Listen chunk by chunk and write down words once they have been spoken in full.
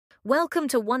Welcome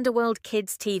to Wonderworld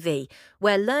Kids TV,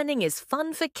 where learning is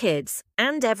fun for kids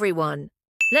and everyone.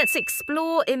 Let's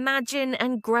explore, imagine,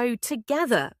 and grow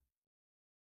together.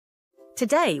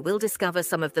 Today, we'll discover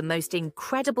some of the most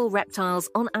incredible reptiles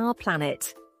on our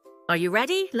planet. Are you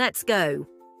ready? Let's go.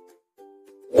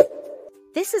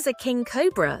 This is a King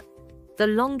Cobra, the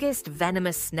longest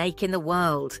venomous snake in the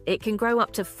world. It can grow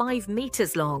up to 5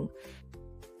 meters long.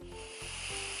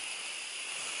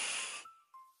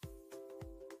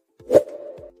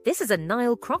 This is a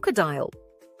Nile crocodile,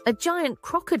 a giant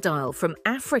crocodile from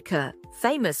Africa,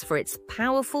 famous for its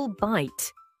powerful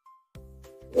bite.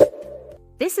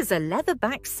 This is a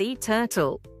leatherback sea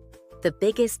turtle, the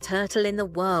biggest turtle in the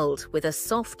world with a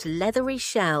soft, leathery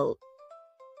shell.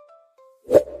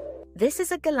 This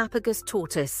is a Galapagos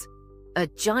tortoise, a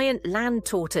giant land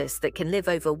tortoise that can live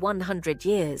over 100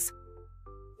 years.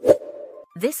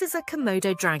 This is a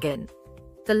Komodo dragon,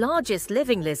 the largest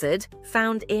living lizard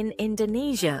found in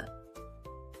Indonesia.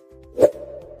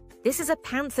 This is a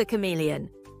panther chameleon,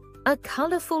 a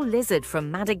colorful lizard from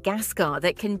Madagascar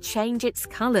that can change its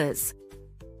colors.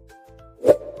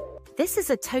 This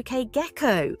is a tokay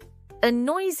gecko, a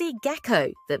noisy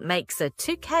gecko that makes a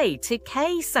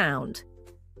tukay sound.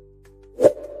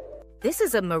 This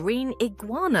is a marine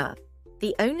iguana,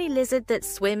 the only lizard that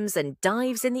swims and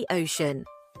dives in the ocean.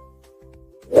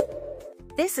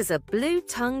 This is a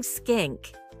blue-tongued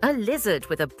skink, a lizard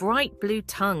with a bright blue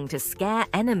tongue to scare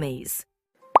enemies.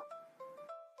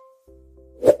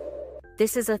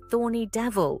 This is a thorny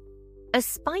devil, a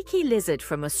spiky lizard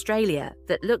from Australia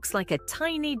that looks like a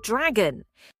tiny dragon.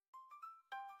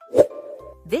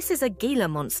 This is a Gila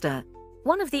monster,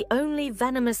 one of the only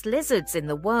venomous lizards in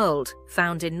the world,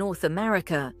 found in North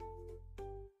America.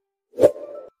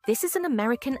 This is an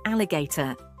American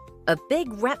alligator, a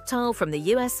big reptile from the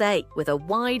USA with a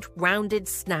wide, rounded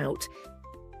snout.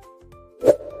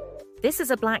 This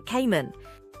is a black caiman,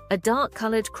 a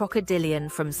dark-colored crocodilian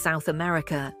from South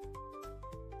America.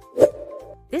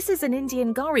 This is an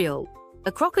Indian gharial,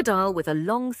 a crocodile with a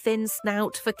long, thin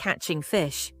snout for catching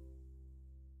fish.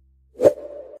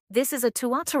 This is a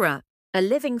tuatara, a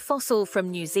living fossil from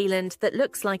New Zealand that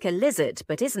looks like a lizard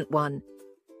but isn't one.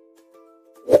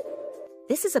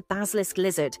 This is a basilisk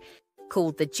lizard,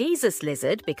 called the Jesus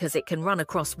lizard because it can run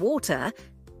across water.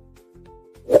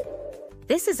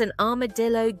 This is an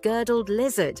armadillo-girdled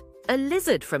lizard, a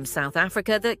lizard from South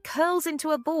Africa that curls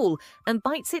into a ball and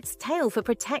bites its tail for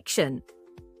protection.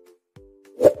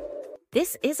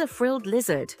 This is a frilled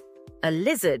lizard, a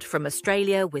lizard from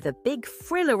Australia with a big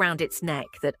frill around its neck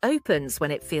that opens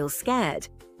when it feels scared.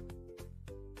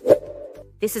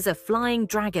 This is a flying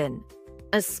dragon,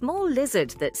 a small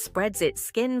lizard that spreads its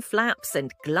skin flaps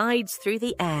and glides through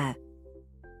the air.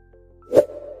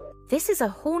 This is a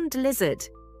horned lizard,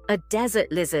 a desert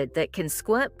lizard that can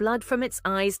squirt blood from its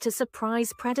eyes to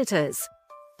surprise predators.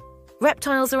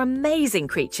 Reptiles are amazing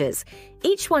creatures,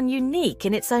 each one unique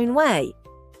in its own way.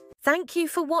 Thank you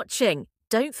for watching.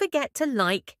 Don't forget to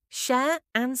like, share,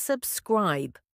 and subscribe.